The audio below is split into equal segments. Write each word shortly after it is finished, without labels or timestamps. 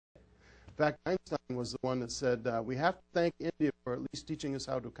fact, Einstein was the one that said, we have to thank India for at least teaching us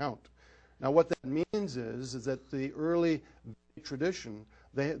how to count. Now, what that means is that the early Vedic tradition,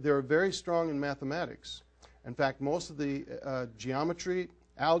 they were very strong in mathematics. In fact, most of the geometry,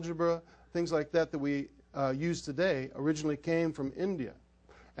 algebra, things like that that we use today originally came from India.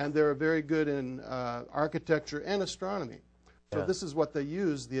 And they're very good in architecture and astronomy. So this is what they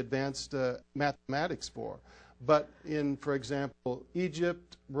use the advanced mathematics for. But in, for example,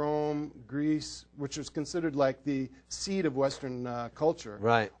 Egypt, Rome, Greece, which was considered like the seed of Western culture,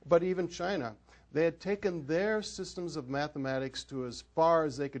 right, but even China, they had taken their systems of mathematics to as far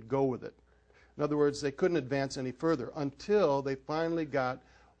as they could go with it. In other words, they couldn't advance any further until they finally got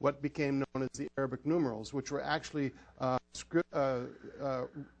what became known as the Arabic numerals, which were actually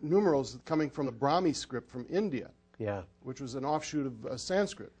numerals coming from the Brahmi script from India, which was an offshoot of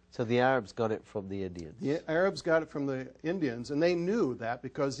Sanskrit. So the Arabs got it from the Indians. The Arabs got it from the Indians, and they knew that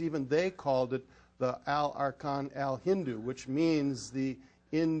because even they called it the Al-Arkan al-Hindu, which means the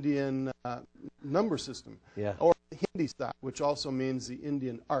Indian number system, or Hindi style, which also means the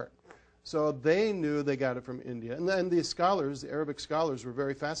Indian art. So they knew they got it from India. And then the scholars, the Arabic scholars, were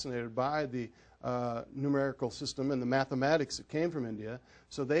very fascinated by the numerical system and the mathematics that came from India.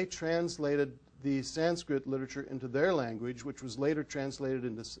 So they translated the Sanskrit literature into their language, which was later translated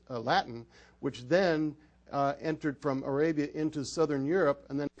into Latin, which then entered from Arabia into southern Europe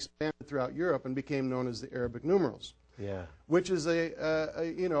and then expanded throughout Europe and became known as the Arabic numerals. Which is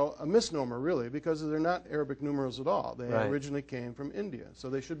a misnomer, really, because they're not Arabic numerals at all. They originally came from India, so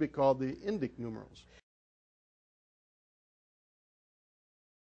they should be called the Indic numerals.